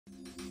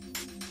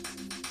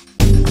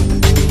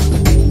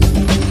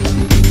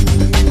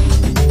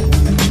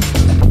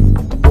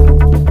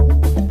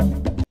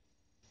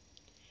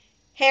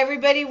Hey,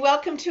 everybody,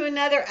 welcome to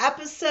another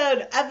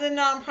episode of the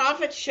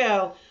Nonprofit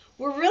Show.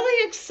 We're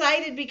really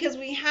excited because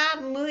we have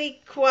Muhi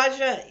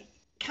Khwaja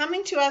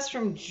coming to us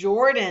from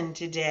Jordan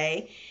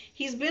today.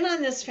 He's been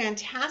on this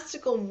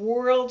fantastical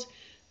world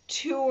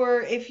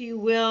tour, if you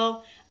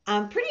will,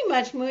 pretty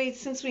much, Muhi,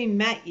 since we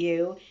met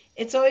you.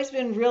 It's always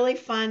been really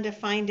fun to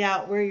find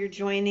out where you're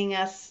joining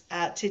us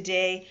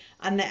today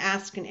on the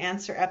Ask and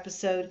Answer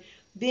episode.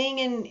 Being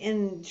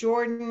in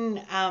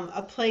Jordan,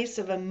 a place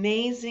of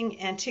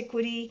amazing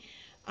antiquity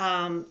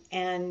and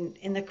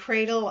in the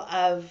cradle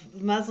of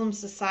Muslim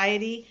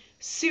society.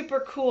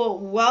 Super cool.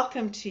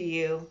 Welcome to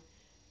you,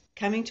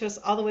 coming to us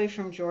all the way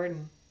from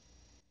Jordan.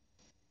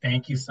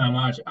 Thank you so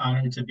much.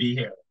 Honored to be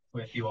here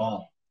with you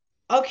all.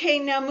 Okay,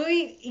 now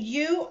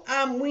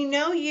Mui, we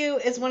know you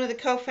as one of the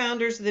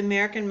co-founders of the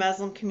American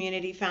Muslim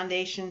Community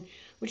Foundation,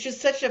 which is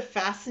such a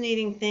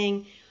fascinating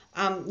thing.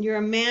 You're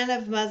a man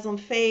of Muslim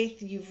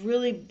faith. You've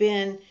really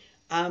been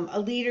a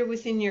leader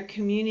within your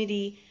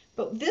community.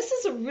 But this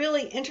is a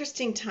really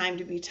interesting time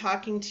to be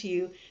talking to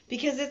you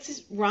because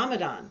it's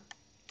Ramadan.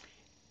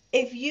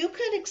 If you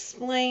could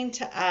explain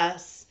to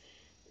us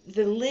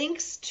the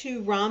links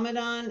to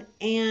Ramadan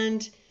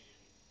and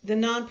the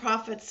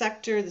nonprofit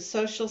sector, the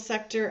social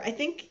sector, I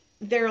think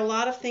there are a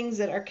lot of things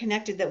that are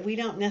connected that we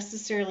don't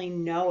necessarily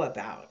know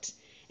about.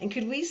 And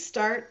could we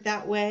start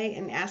that way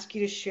and ask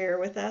you to share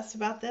with us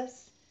about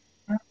this?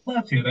 I'd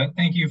love to.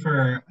 Thank you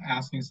for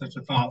asking such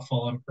a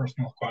thoughtful and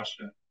personal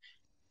question.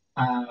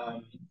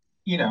 Um,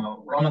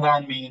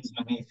 Ramadan means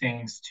many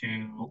things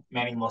to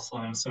many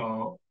Muslims,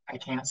 so I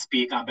can't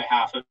speak on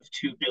behalf of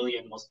 2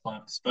 billion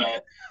Muslims,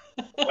 but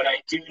what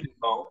I do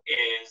know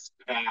is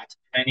that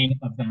many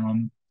of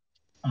them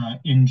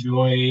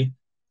enjoy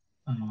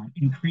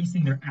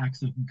increasing their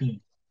acts of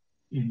good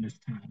in this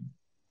time.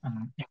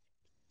 Um,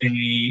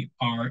 They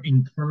are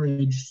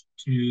encouraged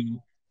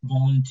to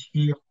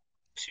volunteer,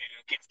 to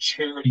give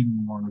charity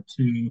more,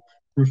 to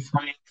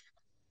refrain from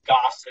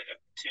gossip,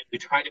 to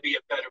try to be a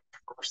better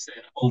person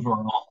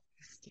overall.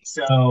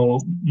 So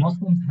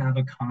Muslims have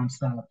a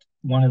concept,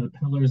 one of the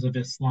pillars of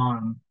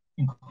Islam,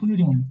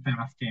 including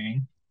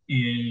fasting,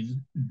 is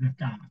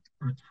zakat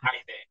or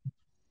tithing.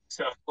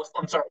 So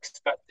Muslims are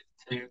expected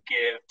to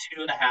give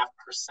 2.5%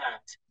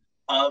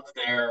 of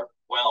their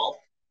wealth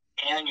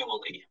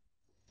annually,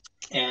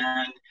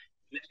 and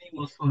many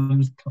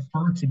Muslims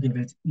prefer to give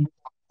it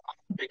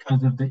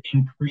because of the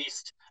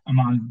increased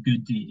amount of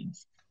good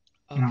deeds.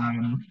 Okay.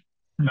 Um,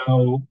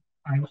 so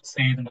I would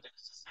say that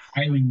it's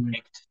highly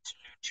linked to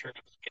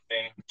charitable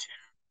giving,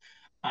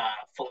 to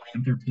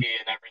philanthropy,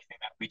 and everything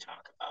that we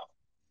talk about.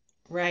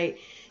 Right.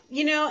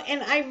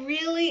 And I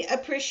really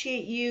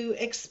appreciate you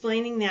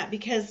explaining that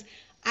because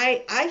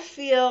I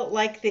feel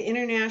like the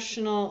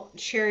international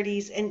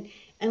charities and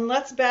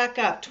let's back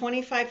up,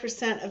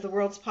 25% of the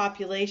world's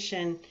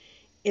population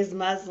is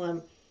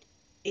Muslim.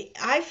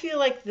 I feel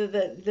like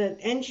the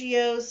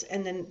NGOs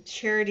and the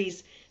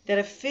charities that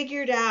have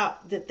figured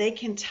out that they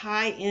can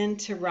tie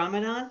into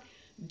Ramadan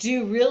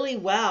do really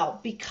well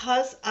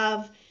because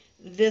of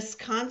this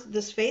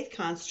faith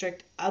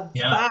construct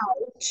Yeah,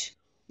 about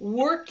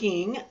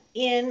working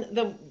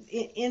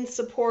in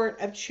support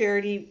of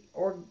charity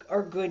or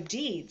good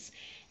deeds.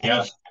 And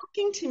yeah. it's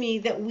shocking to me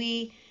that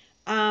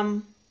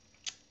um,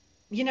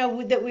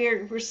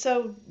 we're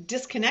so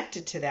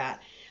disconnected to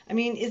that. I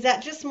mean, is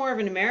that just more of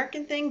an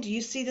American thing? Do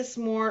you see this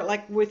more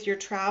like with your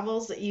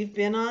travels that you've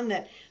been on,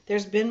 that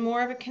there's been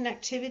more of a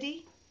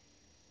connectivity?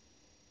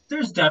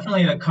 There's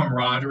definitely a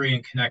camaraderie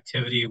and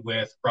connectivity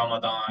with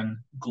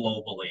Ramadan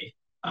globally.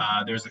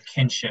 There's a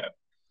kinship.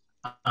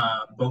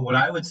 But what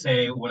I would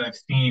say, what I've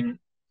seen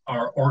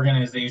are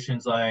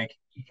organizations like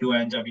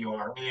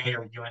UNWRA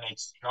or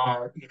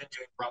UNHCR even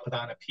doing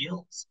Ramadan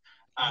appeals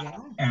Yeah.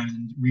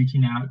 and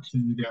reaching out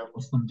to their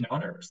Muslim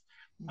donors.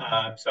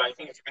 Mhm. So I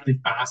think it's really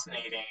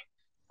fascinating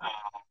uh,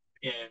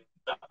 in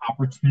the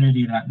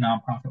opportunity that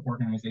nonprofit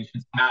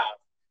organizations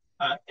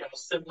have.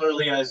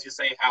 Similarly, as you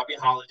say, happy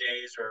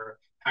holidays or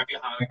happy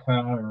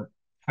Hanukkah or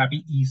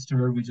happy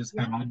Easter, we just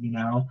Yeah. had,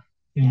 Yeah.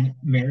 and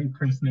Merry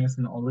Christmas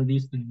and all of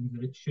these things.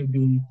 It should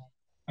be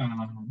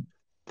um,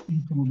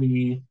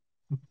 equally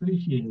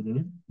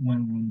appreciated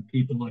when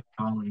people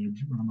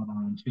acknowledge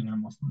Ramadan to their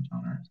Muslim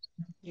donors.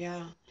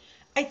 Yeah.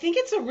 I think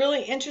it's a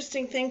really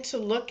interesting thing to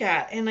look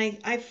at. And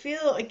I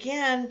feel,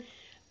 again,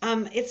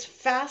 it's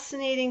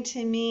fascinating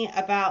to me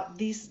about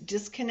these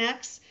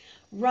disconnects.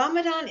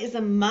 Ramadan is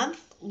a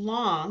month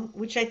long,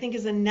 which I think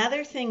is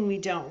another thing we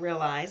don't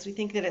realize. We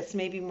think that it's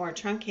maybe more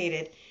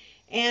truncated.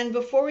 And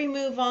before we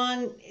move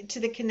on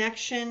to the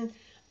connection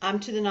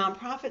to the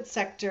nonprofit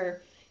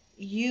sector,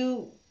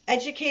 you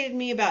educated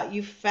me about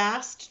you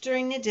fast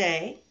during the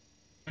day,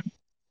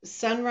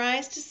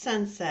 sunrise to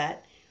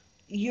sunset.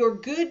 Your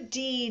good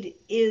deed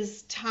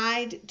is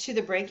tied to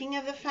the breaking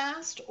of the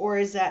fast, or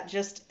is that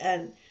just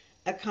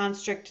a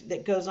construct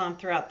that goes on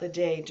throughout the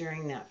day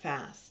during that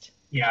fast?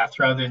 Yeah,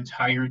 throughout the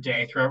entire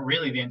day, throughout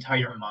really the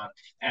entire month.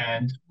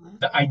 And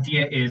the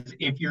idea is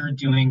if you're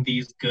doing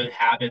these good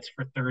habits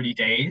for 30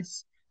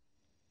 days,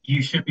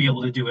 you should be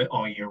able to do it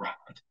all year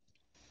round.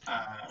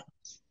 Uh,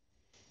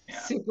 yeah.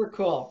 Super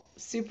cool.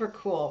 Super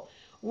cool.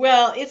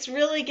 Well, it's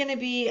really going to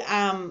be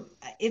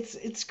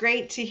it's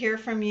great to hear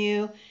from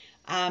you,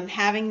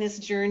 having this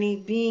journey,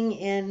 being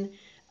in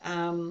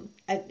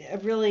a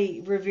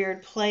really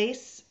revered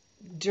place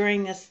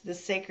during this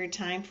sacred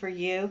time for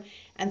you.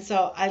 And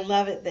so I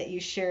love it that you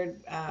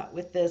shared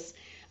with this.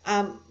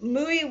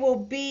 Mui will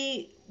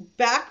be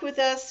back with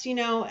us,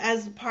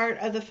 as part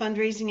of the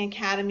Fundraising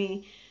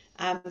Academy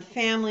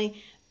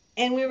family.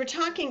 And we were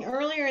talking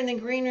earlier in the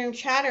green room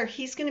chatter,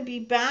 he's going to be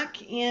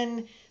back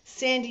in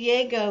San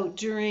Diego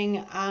during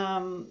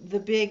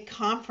the big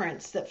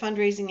conference that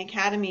Fundraising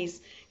Academy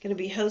is going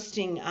to be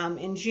hosting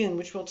in June,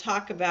 which we'll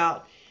talk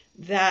about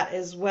that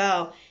as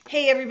well.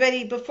 Hey,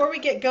 everybody, before we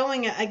get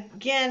going,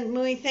 again,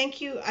 Mui,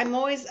 thank you. I'm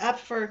always up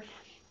for,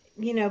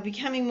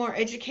 becoming more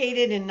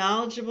educated and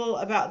knowledgeable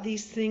about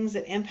these things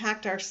that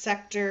impact our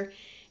sector.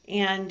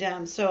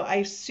 And so I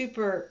am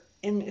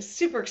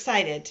super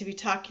excited to be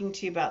talking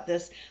to you about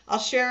this. I'll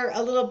share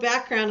a little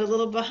background, a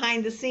little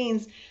behind the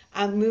scenes.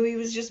 Mui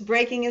was just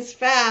breaking his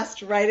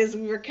fast right as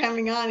we were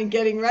coming on and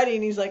getting ready,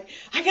 and he's like,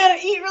 "I gotta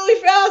eat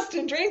really fast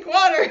and drink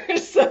water."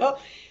 So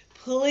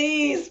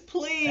please,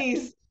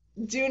 please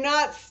do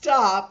not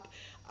stop,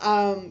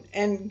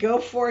 and go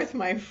forth,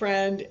 my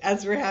friend,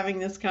 as we're having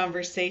this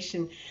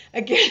conversation.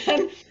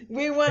 Again,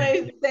 we want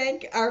Thank to you.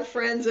 thank our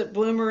friends at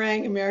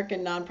Bloomerang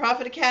American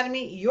Nonprofit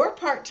Academy, your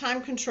part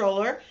time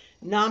controller,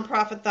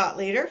 nonprofit thought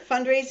leader,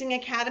 fundraising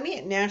academy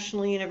at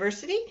National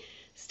University,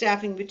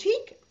 staffing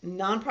boutique,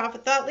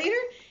 nonprofit thought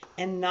leader,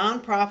 and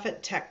nonprofit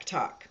tech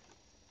talk.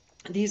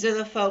 These are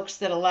the folks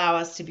that allow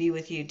us to be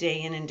with you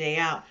day in and day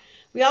out.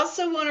 We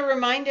also want to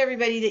remind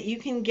everybody that you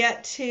can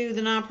get to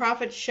the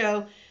Nonprofit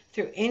Show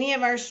through any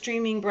of our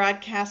streaming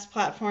broadcast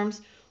platforms.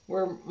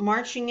 We're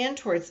marching in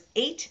towards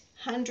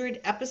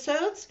 800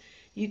 episodes.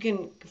 You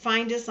can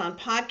find us on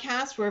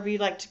podcasts wherever you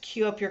like to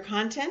queue up your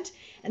content.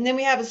 And then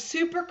we have a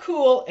super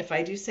cool, if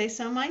I do say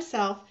so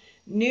myself,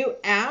 new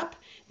app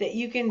that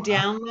you can Wow.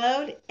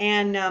 download.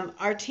 And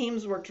our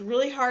teams worked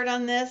really hard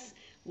on this,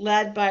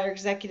 led by our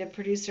executive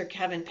producer,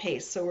 Kevin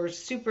Pace. So we're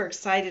super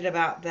excited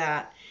about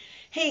that.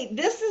 Hey,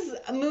 this is,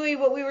 Mui,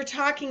 what we were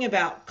talking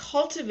about.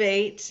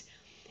 Cultivate.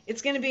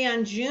 It's going to be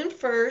on June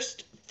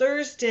 1st,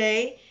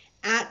 Thursday,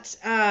 at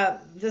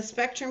the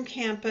Spectrum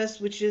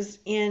campus, which is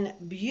in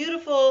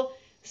beautiful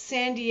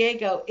San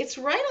Diego. It's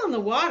right on the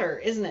water,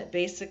 isn't it?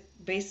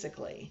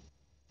 Basically.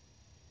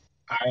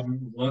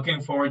 I'm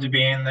looking forward to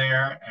being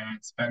there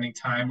and spending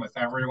time with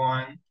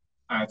everyone.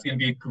 It's going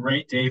to be a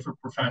great day for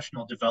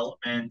professional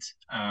development,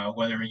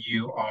 whether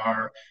you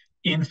are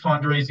in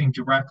fundraising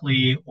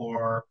directly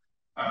or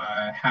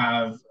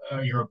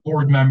you're a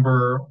board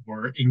member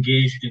or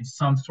engaged in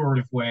some sort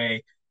of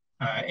way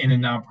in a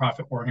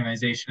nonprofit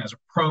organization as a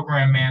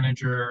program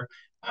manager.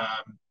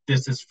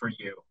 This is for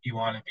you. You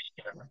want to be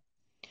here.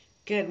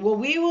 Good. Well,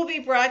 we will be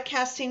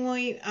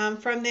broadcasting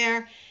from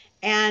there.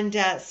 And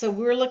so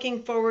we're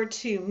looking forward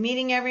to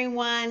meeting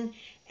everyone.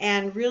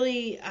 And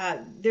really,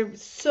 there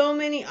so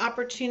many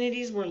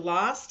opportunities were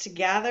lost to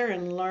gather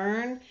and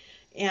learn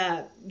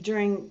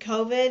during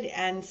COVID.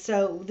 And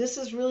so this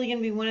is really going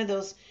to be one of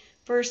those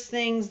first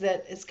things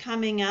that is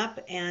coming up.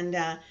 And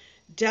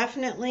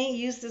definitely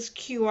use this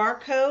QR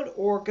code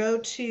or go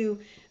to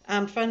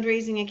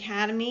Fundraising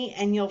Academy,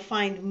 and you'll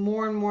find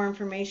more and more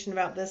information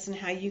about this and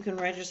how you can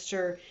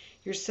register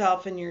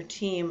yourself and your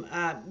team.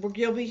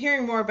 You'll be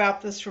hearing more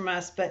about this from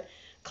us, but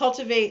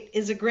cultivate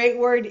is a great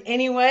word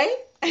anyway.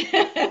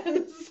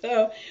 And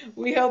so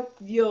we hope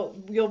you'll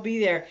be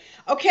there.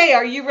 Okay,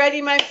 are you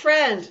ready, my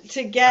friend,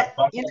 to I'm get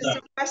into buckled some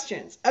up.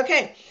 questions?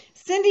 Okay,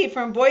 Cindy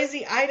from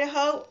Boise,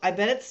 Idaho. I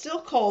bet it's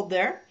still cold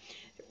there.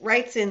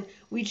 Writes in,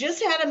 we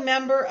just had a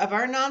member of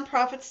our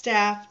nonprofit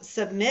staff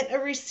submit a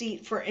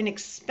receipt for an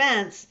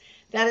expense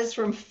that is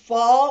from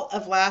fall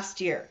of last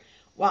year.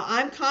 While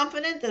I'm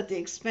confident that the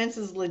expense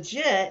is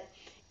legit,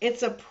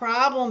 it's a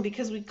problem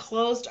because we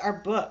closed our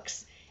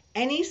books.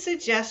 Any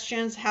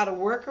suggestions how to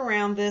work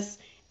around this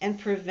and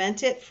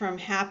prevent it from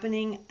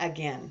happening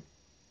again?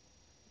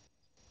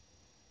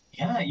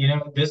 Yeah,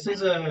 this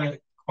is a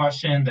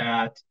question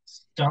that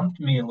stumped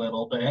me a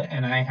little bit,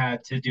 and I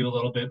had to do a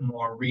little bit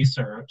more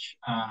research.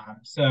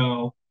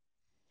 So,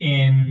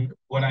 in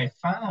what I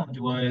found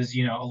was,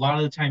 a lot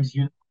of the times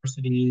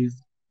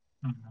universities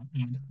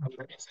and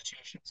other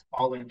institutions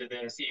fall into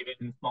this,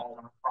 even small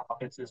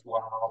nonprofits as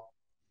well.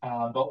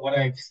 But what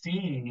I've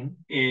seen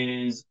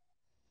is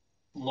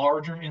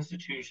larger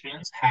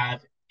institutions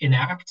have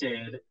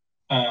enacted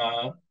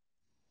uh,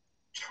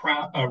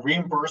 a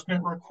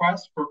reimbursement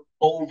request for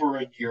over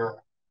a year.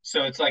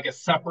 So it's like a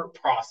separate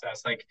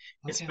process, like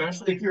Okay.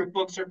 especially if your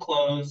books are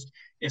closed,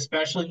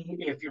 especially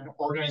if you're an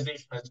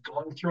organization that's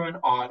going through an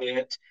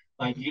audit,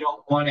 like you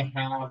don't want to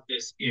have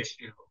this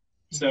issue.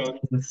 Mhm. So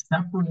there's a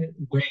separate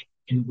way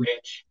in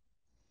which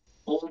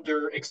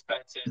older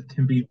expenses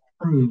can be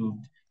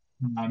approved.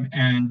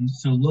 And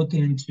so look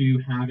into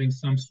having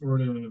some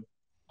sort of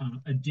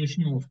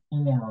additional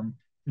form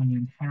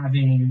and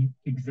having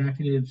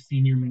executive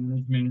senior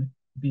management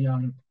be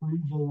on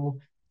approval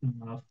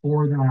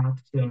for that.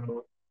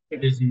 So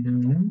it is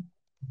known,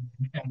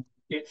 and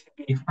it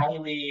should be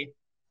highly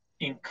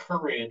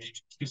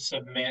encouraged to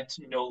submit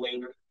no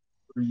later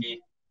than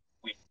 3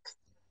 weeks.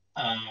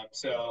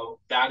 So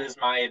that is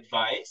my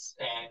advice,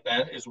 and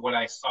that is what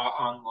I saw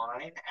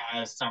online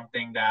as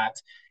something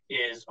that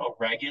is a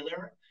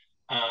regular.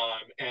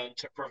 And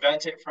to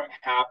prevent it from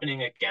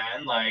happening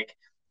again, like,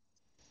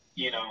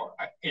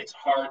 it's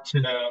hard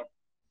to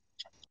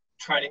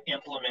try to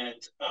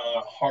implement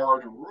a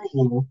hard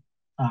rule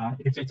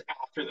if it's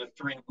after the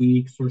 3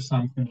 weeks or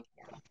something.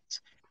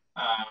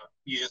 Uh,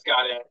 you just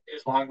gotta,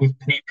 as long with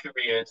pay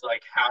periods,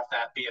 like have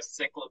that be a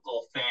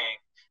cyclical thing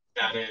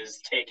that is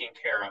taken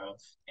care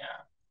of. Yeah.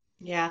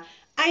 Yeah,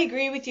 I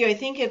agree with you. I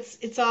think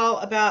it's all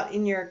about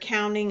in your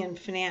accounting and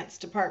finance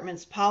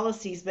department's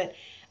policies, but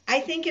I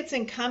think it's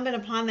incumbent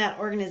upon that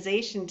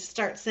organization to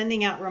start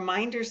sending out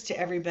reminders to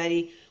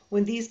everybody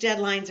when these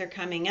deadlines are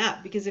coming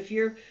up. Because if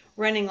you're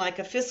running like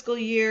a fiscal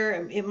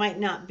year, it might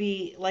not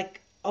be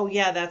like, oh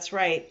yeah, that's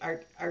right.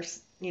 Our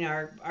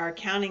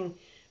accounting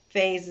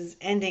phase is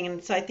ending,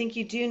 and so I think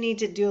you do need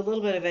to do a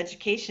little bit of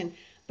education.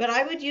 But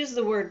I would use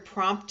the word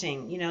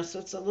prompting, so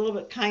it's a little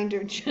bit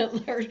kinder,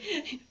 gentler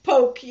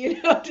poke,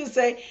 to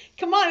say,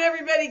 come on,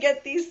 everybody,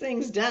 get these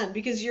things done.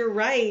 Because you're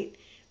right,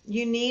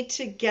 you need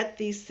to get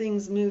these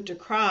things moved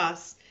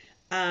across.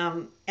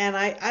 And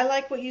I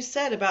like what you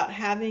said about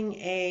having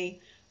a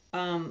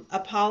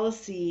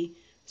policy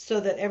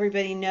so that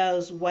everybody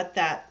knows what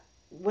that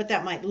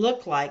might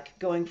look like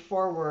going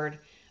forward,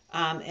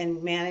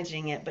 and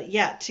managing it. But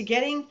yeah, to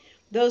getting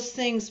those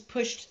things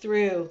pushed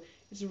through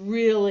is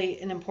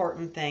really an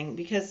important thing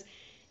because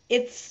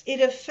it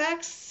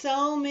affects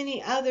so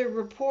many other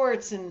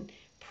reports and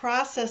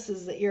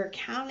processes that your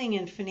accounting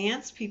and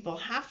finance people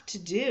have to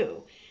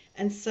do.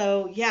 And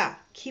so, yeah,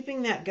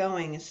 keeping that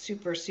going is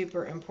super,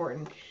 super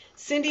important.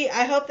 Cindy,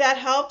 I hope that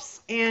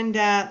helps, and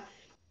I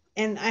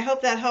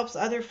hope that helps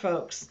other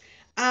folks.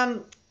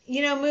 Um,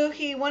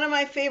 Muhi, one of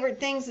my favorite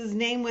things is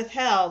name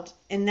withheld,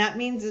 and that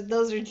means that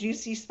those are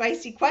juicy,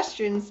 spicy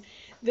questions.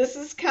 This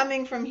is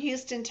coming from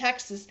Houston,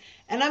 Texas,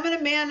 and I'm going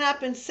to man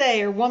up and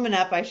say, or woman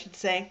up, I should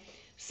say,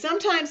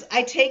 sometimes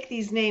I take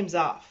these names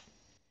off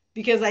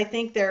because I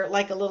think they're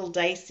like a little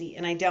dicey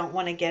and I don't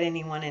want to get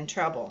anyone in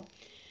trouble.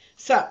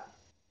 So,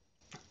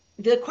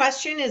 the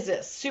question is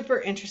this, super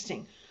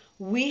interesting.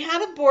 We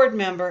had a board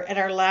member at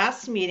our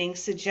last meeting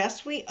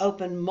suggest we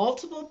open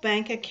multiple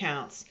bank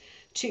accounts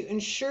to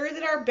ensure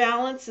that our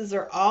balances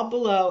are all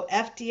below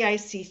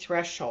FDIC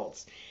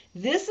thresholds.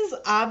 This is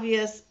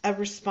obvious a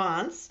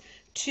response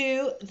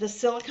to the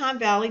Silicon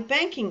Valley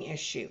banking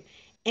issue.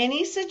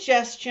 Any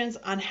suggestions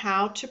on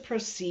how to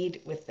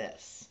proceed with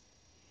this?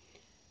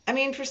 I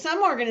mean, for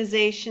some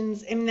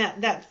organizations, I mean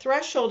that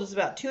threshold is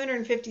about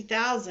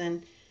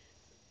 250,000.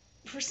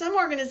 For some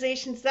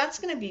organizations, that's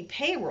going to be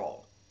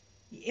payroll.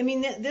 I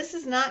mean, this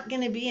is not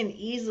going to be an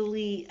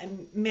easily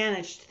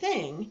managed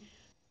thing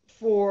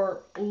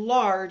for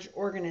large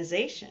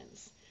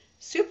organizations.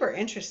 Super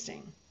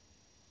interesting.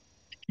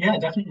 Yeah,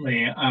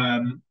 definitely.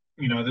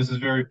 This is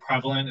very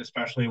prevalent,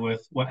 especially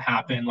with what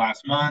happened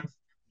last month.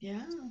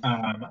 Yeah.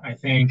 I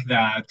think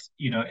that,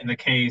 in the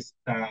case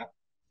that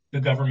the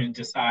government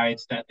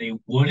decides that they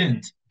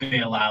wouldn't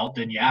bail out,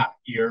 then yeah,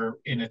 you're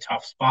in a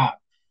tough spot.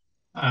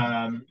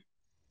 Um,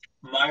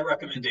 my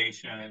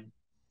recommendation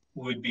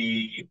would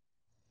be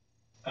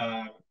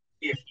uh,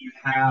 if you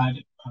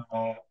had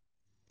a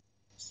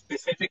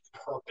specific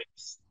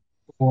purpose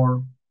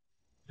for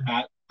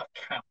that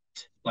account,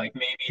 like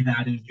maybe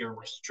that is your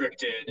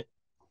restricted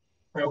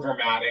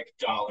programmatic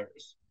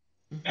dollars,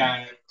 Hmm.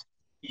 and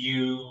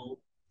you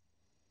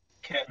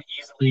can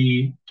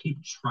easily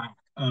keep track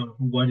of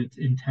what its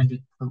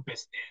intended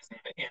purpose is and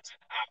the ins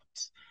and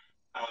outs.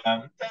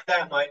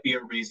 That might be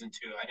a reason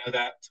too. I know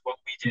that's what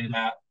we did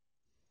at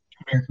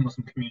American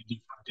Muslim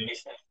Community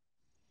Foundation.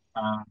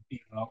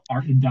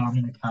 Our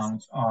endowment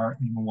accounts are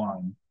in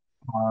one,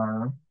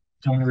 our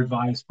donor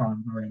advised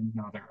funds are in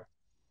another,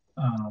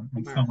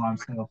 and so Smart. on and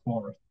so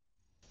forth.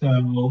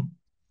 So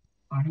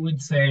I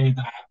would say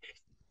that is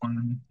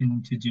one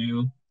thing to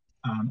do.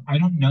 I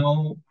don't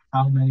know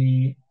how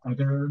many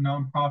other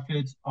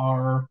nonprofits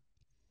are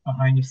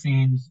behind the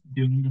scenes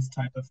doing this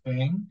type of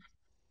thing.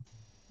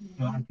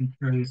 So Hmm. I'd be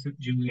curious,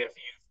 Julia, if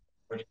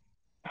you've heard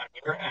on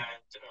your end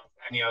of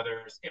any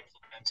others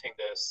implementing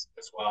this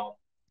as well.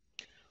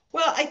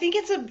 Well, I think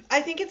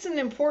it's an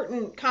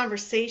important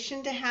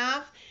conversation to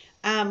have.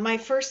 My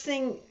first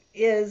thing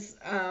is,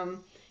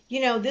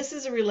 this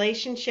is a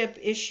relationship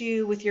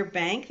issue with your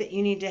bank that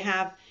you need to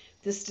have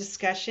this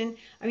discussion.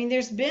 I mean,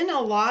 there's been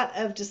a lot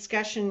of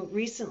discussion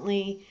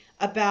recently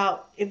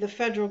about if the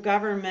federal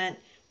government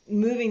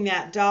moving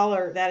that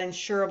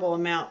insurable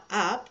amount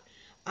up.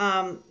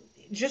 Um,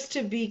 just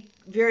to be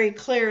very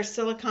clear,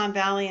 Silicon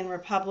Valley and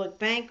Republic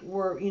Bank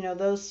were,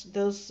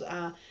 those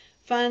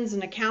funds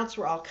and accounts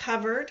were all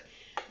covered,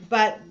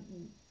 but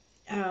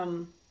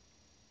um,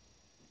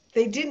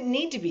 they didn't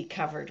need to be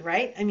covered,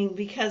 right? I mean,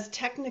 because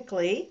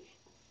technically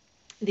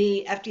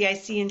the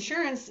FDIC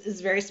insurance is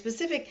very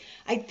specific.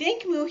 I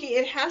think, Muhi,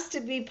 it has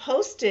to be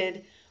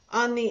posted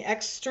on the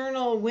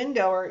external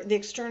window or the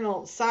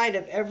external side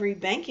of every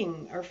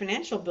banking or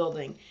financial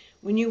building.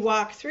 When you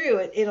walk through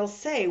it, it'll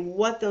say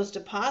what those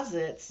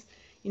deposits,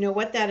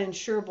 what that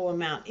insurable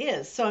amount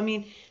is. So, I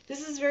mean,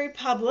 this is very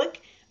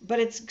public, but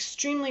it's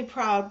extremely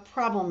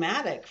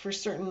problematic for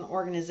certain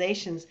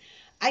organizations.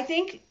 I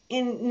think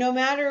in no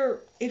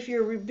matter if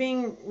you're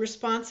being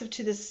responsive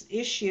to this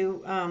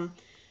issue,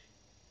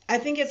 I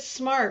think it's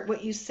smart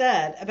what you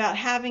said about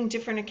having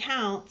different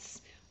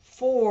accounts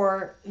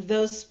for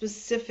those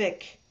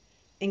specific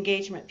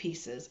engagement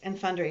pieces and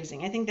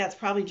fundraising. I think that's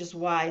probably just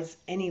wise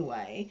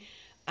anyway.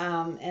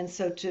 And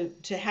so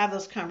to have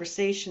those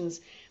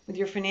conversations with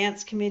your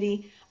finance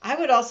committee, I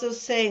would also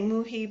say,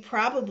 Muhi,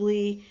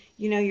 probably,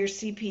 your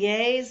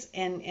CPAs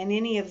and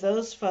any of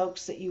those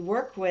folks that you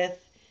work with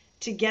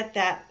to get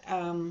that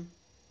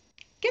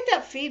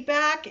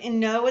feedback and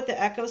know what the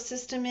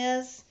ecosystem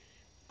is,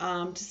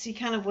 to see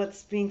kind of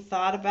what's being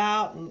thought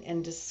about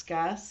and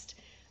discussed.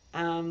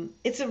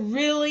 It's a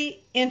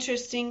really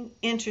interesting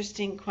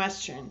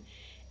question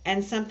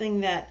and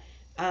something that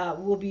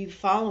we'll be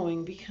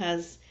following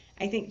because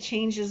I think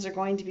changes are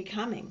going to be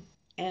coming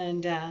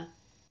and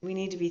we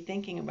need to be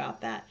thinking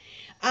about that.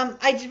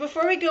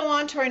 Before we go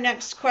on to our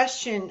next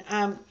question,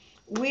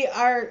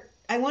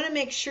 I want to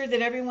make sure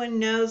that everyone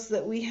knows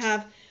that we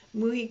have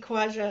Muhi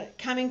Khwaja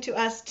coming to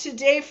us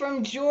today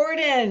from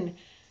Jordan.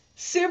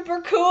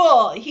 Super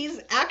cool.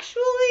 He's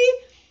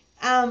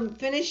actually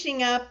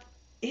finishing up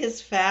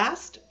his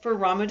fast for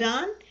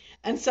Ramadan.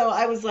 And so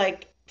I was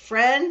like,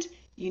 friend,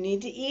 you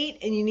need to eat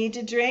and you need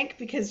to drink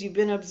because you've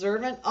been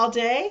observant all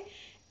day.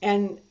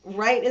 And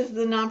right as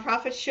the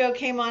nonprofit show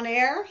came on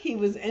air, he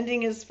was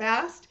ending his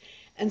fast.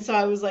 And so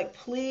I was like,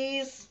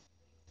 please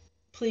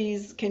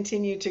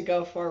continue to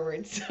go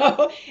forward.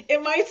 So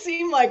it might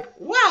seem like,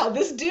 wow,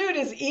 this dude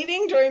is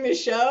eating during the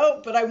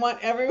show, but I want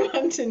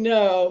everyone to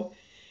know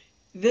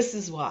this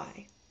is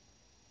why.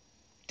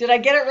 Did I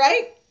get it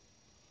right?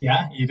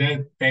 Yeah, you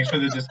did. Thanks for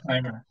the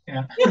disclaimer.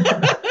 Yeah.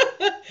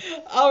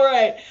 All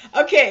right.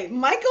 Okay.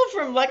 Michael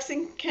from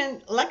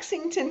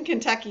Lexington,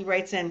 Kentucky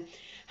writes in,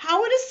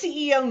 how would a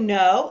CEO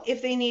know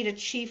if they need a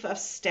chief of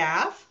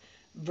staff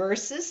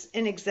versus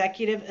an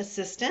executive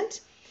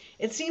assistant?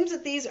 It seems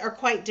that these are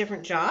quite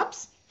different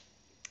jobs,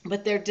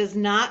 but there does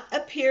not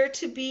appear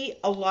to be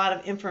a lot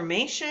of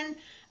information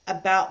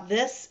about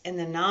this in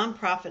the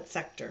nonprofit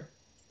sector.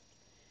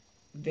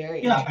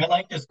 Very Yeah, interesting. I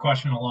like this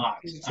question a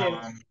lot. Me too.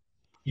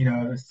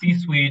 The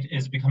C-suite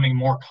is becoming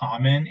more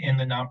common in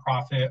the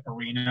nonprofit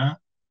arena,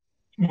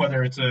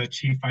 whether it's a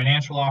chief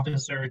financial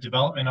officer,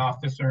 development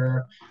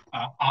officer,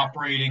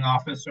 operating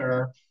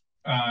officer.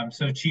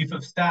 So chief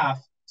of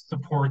staff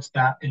supports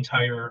that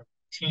entire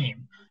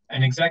team.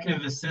 An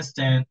executive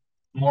assistant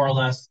more or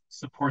less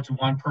supports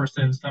one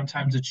person.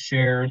 Sometimes it's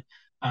shared,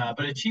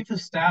 but a chief of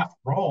staff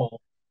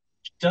role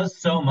does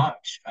so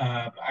much.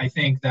 I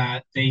think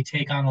that they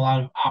take on a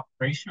lot of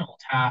operational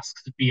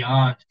tasks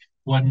beyond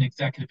what an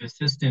executive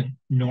assistant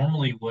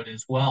normally would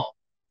as well.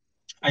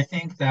 I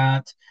think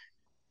that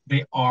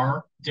they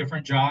are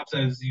different jobs,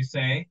 as you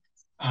say,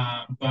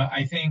 but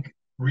I think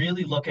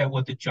really look at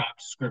what the job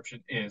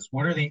description is.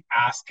 What are they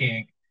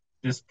asking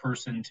this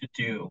person to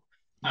do?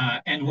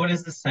 And what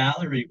is the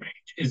salary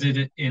range? Is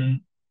it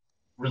in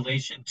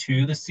relation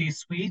to the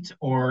C-suite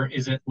or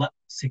is it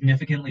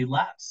significantly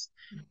less?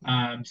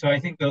 So I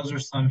think those are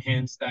some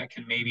hints that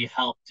can maybe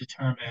help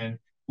determine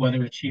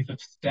whether a chief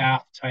of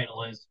staff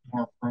title is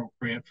more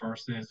appropriate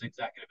versus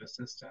executive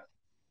assistant.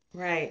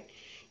 Right.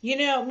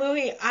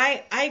 Muhi,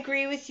 I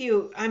agree with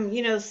you.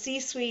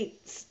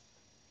 C-suite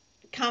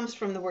comes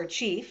from the word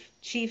chief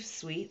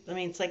suite. I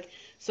mean, it's like,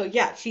 so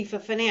yeah, chief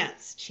of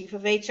finance, chief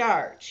of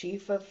HR,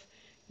 chief of,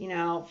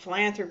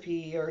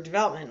 philanthropy or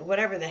development,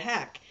 whatever the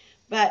heck.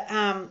 But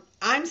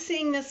I'm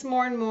seeing this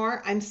more and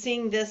more. I'm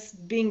seeing this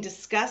being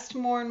discussed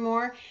more and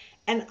more.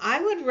 And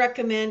I would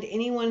recommend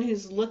anyone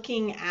who's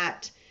looking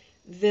at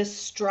this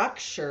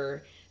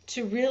structure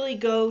to really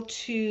go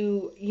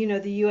to,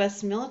 the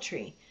U.S.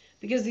 military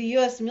because the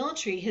U.S.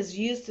 military has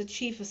used the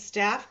chief of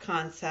staff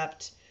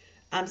concept.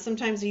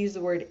 Sometimes they use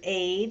the word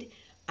aide,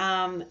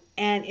 and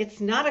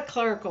it's not a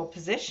clerical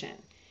position.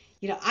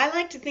 I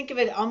like to think of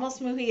it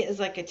almost, Muhi, as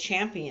like a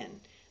champion.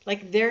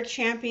 Like they're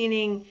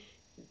championing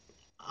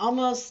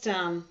almost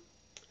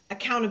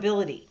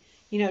accountability.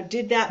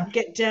 Did that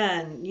get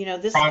done?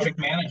 This is, Project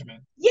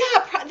management.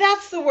 yeah,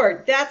 that's the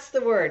word. That's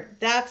the word.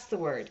 That's the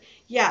word.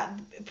 Yeah,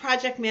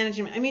 project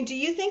management. I mean, do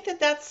you think that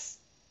that's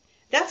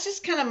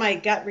just kind of my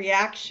gut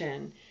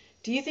reaction?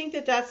 Do you think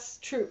that that's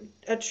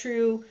a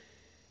true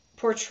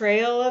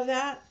portrayal of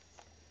that?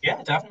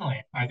 Yeah,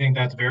 definitely. I think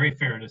that's very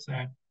fair to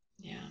say.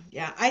 Yeah,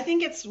 yeah. I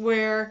think it's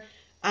where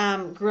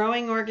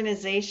growing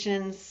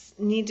organizations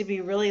need to be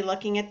really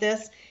looking at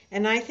this.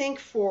 And I think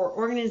for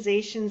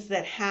organizations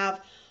that have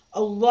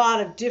a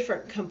lot of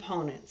different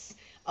components,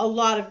 a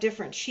lot of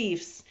different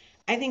chiefs,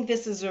 I think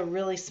this is a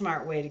really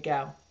smart way to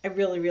go. I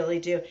really, really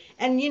do.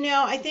 And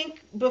I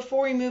think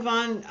before we move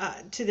on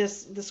to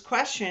this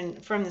question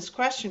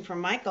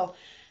from Michael,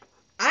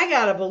 I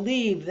gotta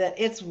believe that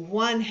it's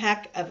one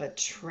heck of a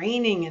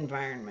training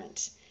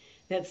environment.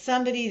 That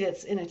somebody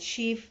that's in a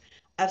chief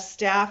of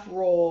staff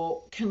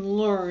role can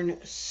learn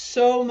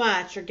so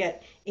much or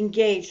get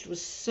engaged with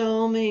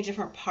so many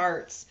different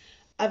parts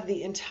of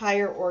the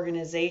entire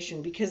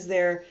organization because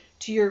they're,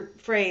 to your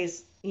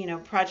phrase,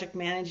 project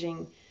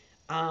managing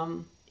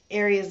um,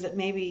 areas that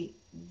maybe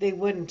they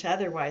wouldn't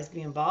otherwise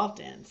be involved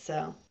in.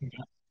 So, Yeah.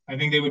 I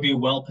think they would be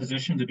well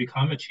positioned to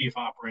become a chief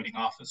operating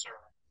officer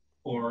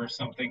or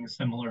something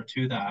similar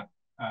to that.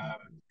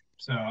 Um,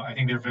 so I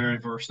think they're very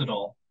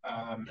versatile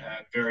and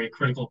very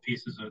critical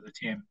pieces of the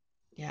team.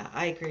 yeah,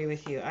 I agree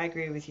with you. I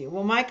agree with you.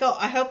 Well, Michael,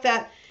 I hope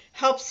that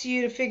helps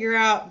you to figure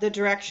out the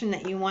direction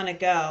that you want to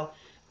go,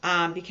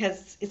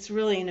 because it's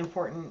really an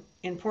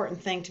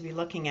important thing to be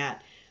looking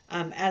at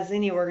as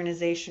any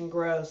organization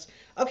grows.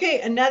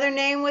 Okay, another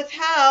name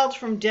withheld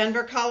from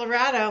Denver,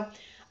 Colorado.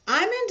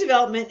 I'm in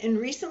development and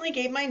recently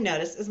gave my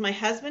notice as my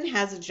husband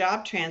has a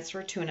job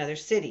transfer to another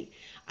city.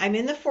 I'm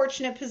in the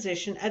fortunate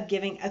position of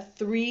giving a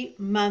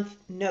 3-month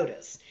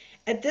notice.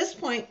 At this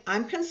point,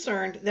 I'm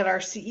concerned that our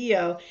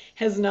CEO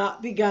has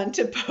not begun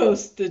to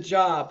post the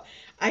job.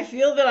 I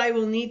feel that I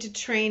will need to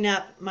train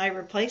up my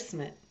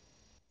replacement.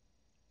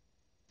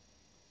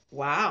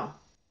 Wow.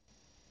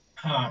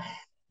 Huh.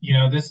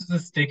 This is a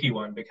sticky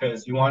one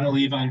because you want to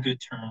leave on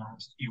good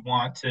terms. You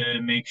want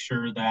to make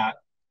sure that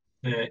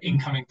the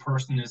incoming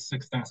person is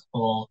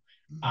successful.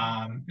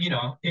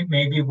 It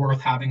may be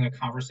worth having a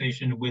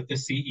conversation with the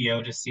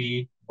CEO to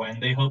see when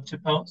they hope to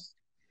post.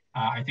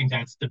 I think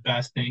that's the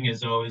best thing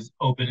is always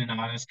open and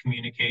honest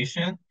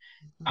communication.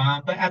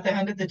 But at the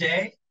end of the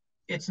day,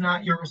 it's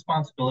not your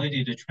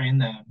responsibility to train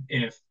them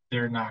if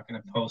they're not going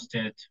to post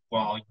it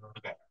while you're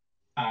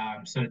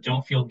there. So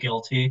don't feel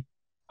guilty.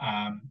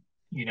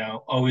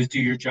 Always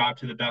do your job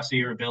to the best of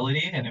your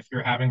ability. And if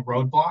you're having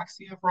roadblocks,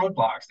 you have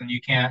roadblocks, and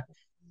you can't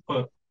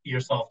put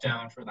yourself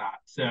down for that.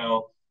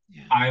 So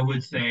Yeah. I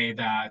would say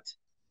that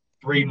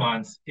 3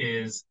 months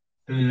is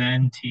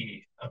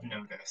plenty of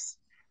notice.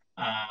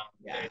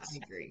 Yeah, I It's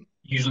agree.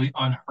 usually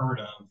unheard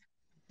of.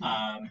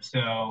 Hmm.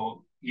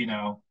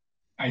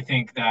 I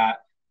think that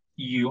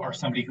you are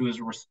somebody who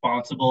is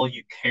responsible,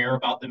 you care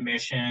about the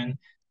mission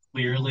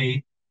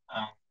clearly,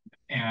 um,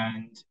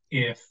 and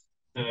if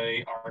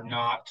they are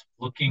not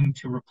looking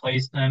to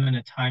replace them in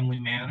a timely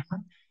manner,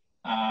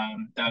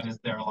 that is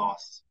their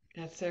loss.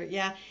 That's her.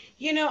 Yeah.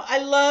 I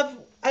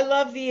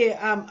love the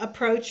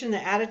approach and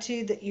the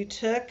attitude that you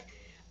took.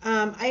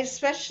 I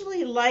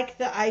especially like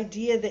the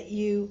idea that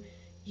you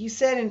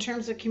said in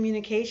terms of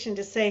communication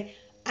to say,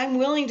 I'm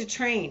willing to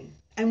train.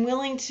 I'm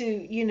willing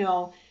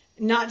to,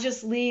 not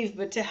just leave,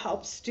 but to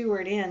help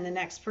steward in the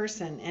next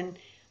person. And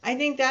I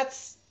think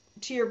that's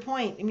to your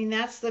point. I mean,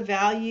 that's the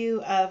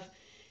value of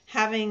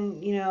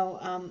having,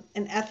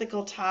 an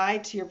ethical tie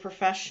to your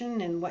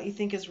profession and what you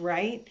think is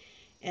right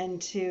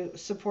and to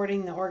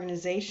supporting the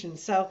organization.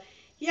 So,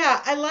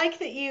 yeah, I like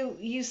that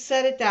you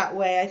said it that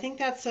way. I think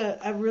that's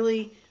a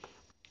really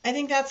I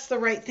think that's the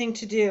right thing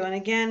to do. And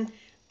again,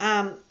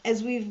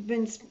 as we've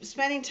been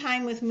spending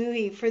time with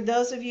Muhi, for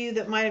those of you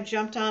that might have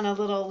jumped on a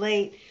little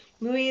late,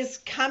 Muhi is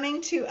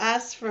coming to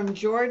us from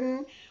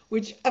Jordan,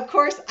 which of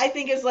course I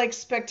think is like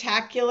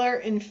spectacular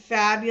and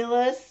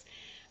fabulous.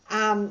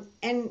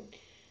 And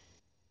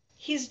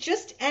he's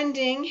just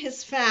ending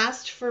his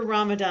fast for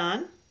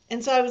Ramadan.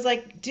 And so I was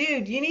like,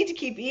 dude, you need to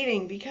keep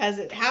eating because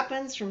it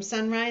happens from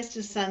sunrise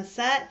to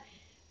sunset.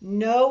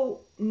 No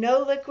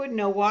liquid,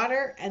 no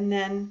water,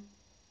 and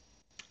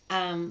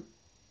um,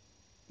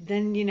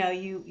 then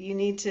you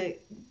need to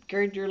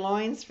gird your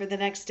loins for the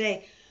next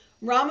day.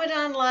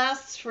 Ramadan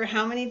lasts for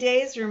how many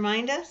days?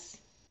 Remind us.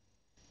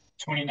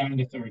 29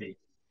 to 30,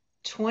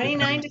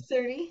 29 to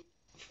depending. 30.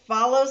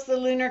 Follows the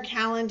lunar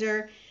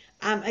calendar.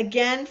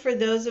 Again, for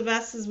those of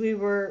us as we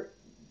were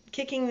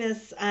kicking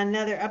this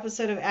another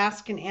episode of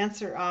Ask and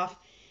Answer off,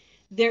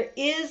 there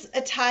is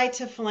a tie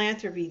to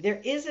philanthropy. There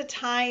is a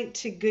tie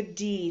to good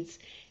deeds.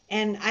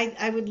 And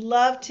I would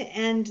love to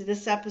end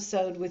this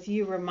episode with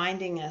you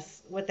reminding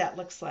us what that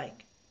looks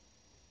like.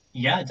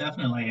 Yeah,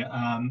 definitely.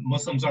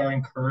 Muslims are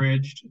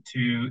encouraged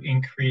to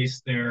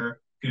increase their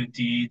good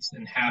deeds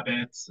and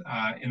habits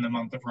in the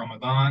month of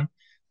Ramadan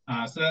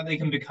so that they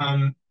can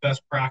become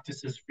best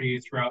practices for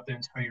you throughout the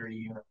entire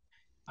year.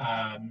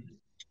 Um,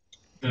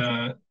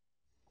 the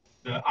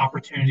the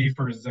opportunity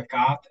for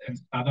zakat and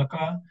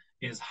sadaqah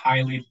is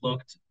highly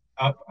looked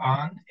up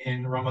on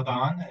in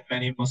Ramadan, and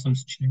many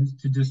Muslims choose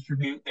to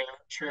distribute their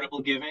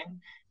charitable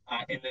giving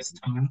in this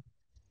time.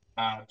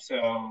 I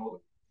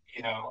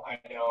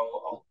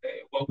know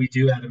what we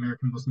do at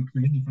American Muslim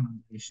Community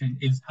Foundation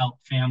is help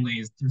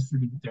families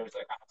distribute their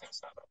zakat and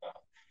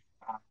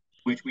sadaqah,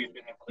 which we've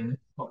been able to,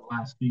 over the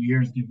last few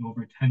years, give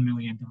over $10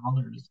 million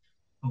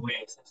away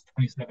since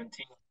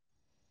 2017.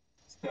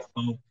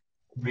 So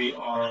we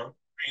are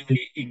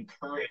really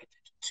encouraged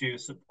to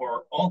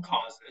support all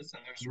causes.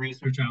 And there's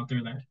research out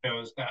there that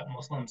shows that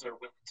Muslims are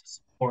willing to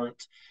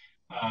support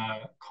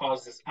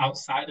causes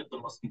outside of the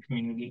Muslim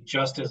community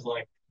just as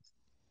like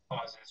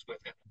causes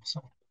within the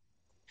Muslim.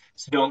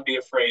 So don't be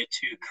afraid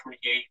to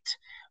create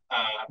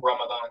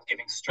Ramadan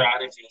giving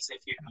strategies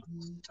if you have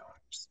Muslim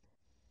donors.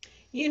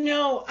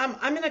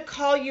 I'm going to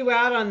call you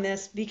out on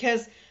this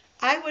because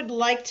I would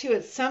like to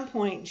at some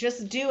point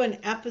just do an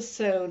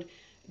episode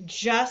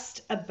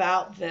just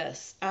about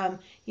this.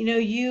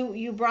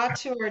 You brought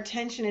to our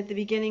attention at the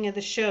beginning of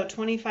the show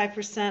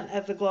 25%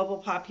 of the global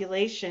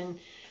population,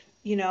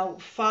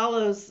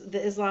 follows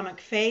the Islamic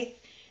faith.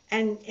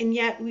 And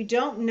yet we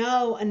don't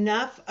know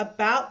enough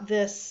about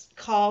this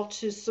call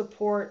to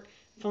support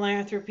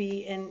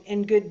philanthropy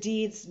and good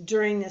deeds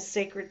during this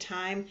sacred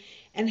time,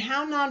 and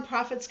how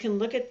nonprofits can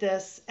look at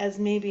this as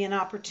maybe an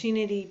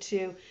opportunity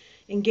to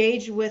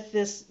engage with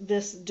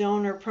this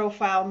donor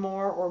profile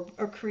more,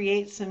 or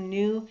create some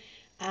new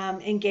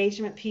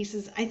engagement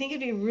pieces. I think it'd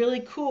be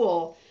really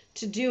cool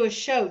to do a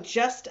show,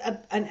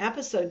 an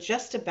episode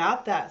just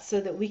about that,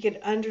 so that we could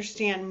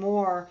understand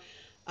more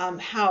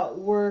how it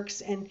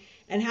works, and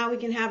how we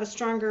can have a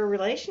stronger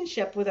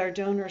relationship with our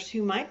donors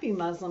who might be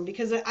Muslim.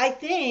 Because I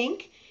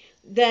think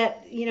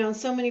that, in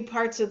so many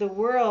parts of the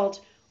world,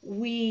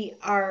 we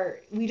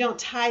don't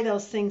tie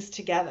those things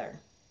together,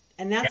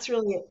 and Yeah, that's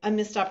really a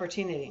missed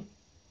opportunity.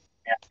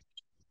 yeah.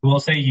 I will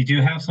say you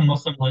do have some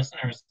Muslim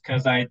listeners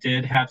because I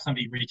did have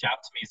somebody reach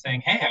out to me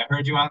saying, "Hey, I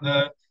heard you on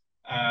the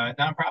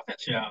nonprofit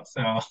show."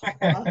 So,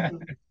 Awesome.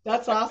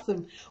 That's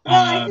awesome.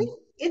 Well, I think um,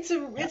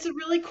 yeah, it's a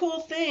really cool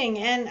thing,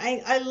 and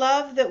I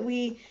love that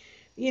we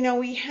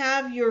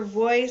have your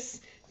voice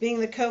being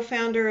the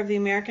co-founder of the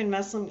American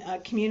Muslim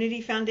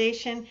Community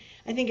Foundation.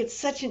 I think it's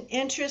such an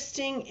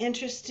interesting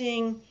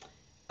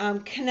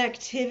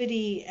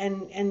connectivity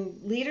and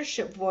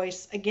leadership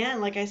voice,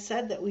 again, like I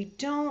said, that we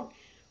don't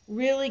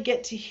really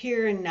get to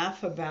hear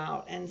enough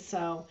about. And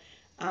so,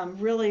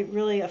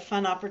 really a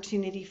fun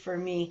opportunity for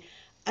me.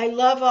 I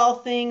love all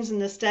things in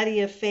the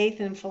study of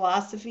faith and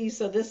philosophy.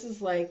 So this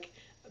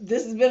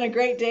has been a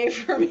great day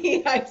for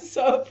me. I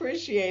so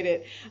appreciate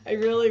it. I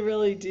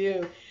really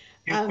do.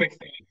 two Um, quick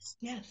things.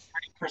 yes.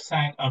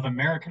 30% of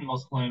American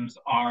Muslims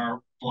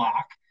are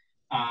Black,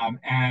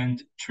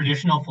 and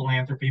traditional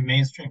philanthropy,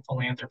 mainstream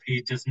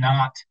philanthropy, does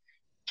not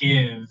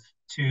give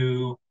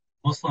to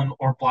Muslim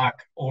or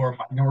Black or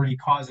minority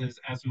causes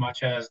as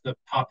much as the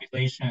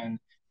population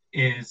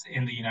is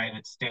in the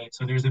United States.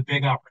 So there's a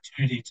big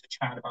opportunity to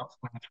chat about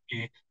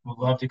philanthropy. We'd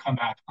love to come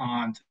back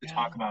on to Yeah.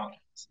 talk about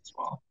this as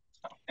well.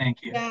 So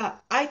thank you. Yeah,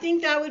 I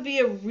think that would be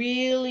a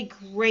really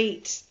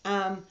great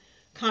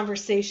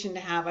conversation to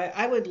have.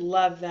 I would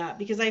love that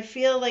because I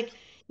feel like,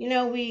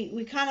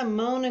 we kind of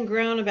moan and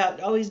groan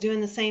about always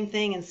doing the same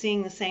thing and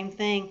seeing the same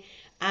thing.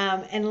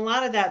 And a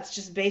lot of that's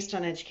just based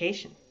on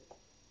education,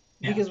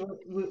 Yeah, because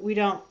we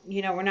don't,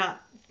 we're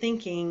not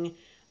thinking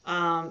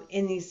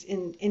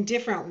in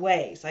different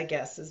ways, I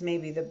guess is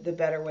maybe the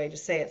better way to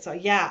say it. So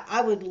yeah,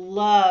 I would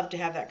love to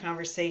have that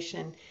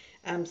conversation.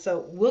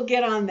 So we'll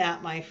get on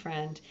that, my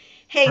friend.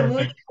 Hey,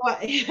 perfect.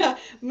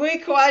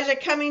 Muhi Khwaja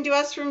coming to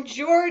us from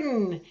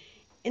Jordan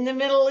in the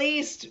Middle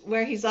East,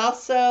 where he's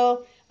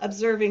also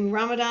observing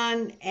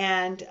Ramadan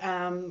and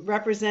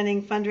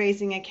representing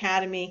Fundraising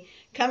Academy,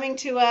 coming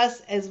to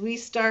us as we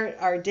start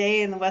our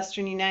day in the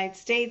Western United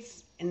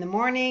States in the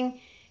morning.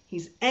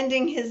 He's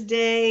ending his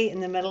day in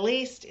the Middle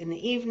East in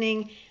the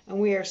evening, and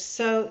we are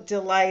so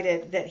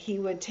delighted that he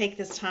would take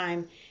this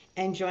time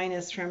and join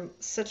us from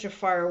such a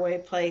far away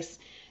place.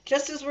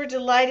 Just as we're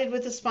delighted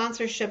with the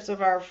sponsorships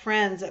of our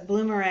friends at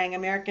Bloomerang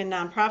American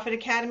Nonprofit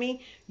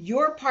Academy,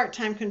 your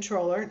part-time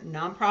controller,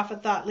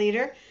 nonprofit thought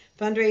leader,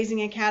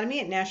 Fundraising Academy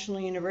at National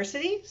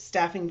University,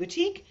 Staffing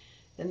Boutique,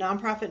 the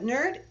Nonprofit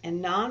Nerd,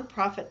 and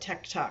Nonprofit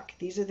Tech Talk.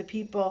 These are the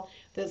people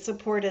that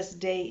support us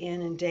day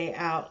in and day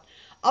out.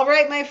 All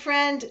right, my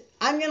friend,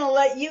 I'm going to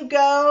let you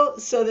go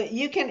so that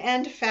you can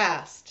end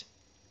fast.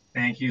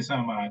 Thank you so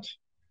much.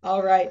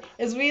 All right.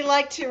 As we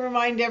like to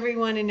remind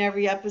everyone in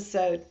every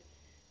episode,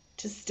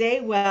 to stay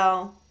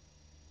well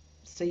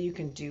so you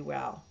can do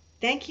well.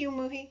 Thank you,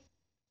 Muhi.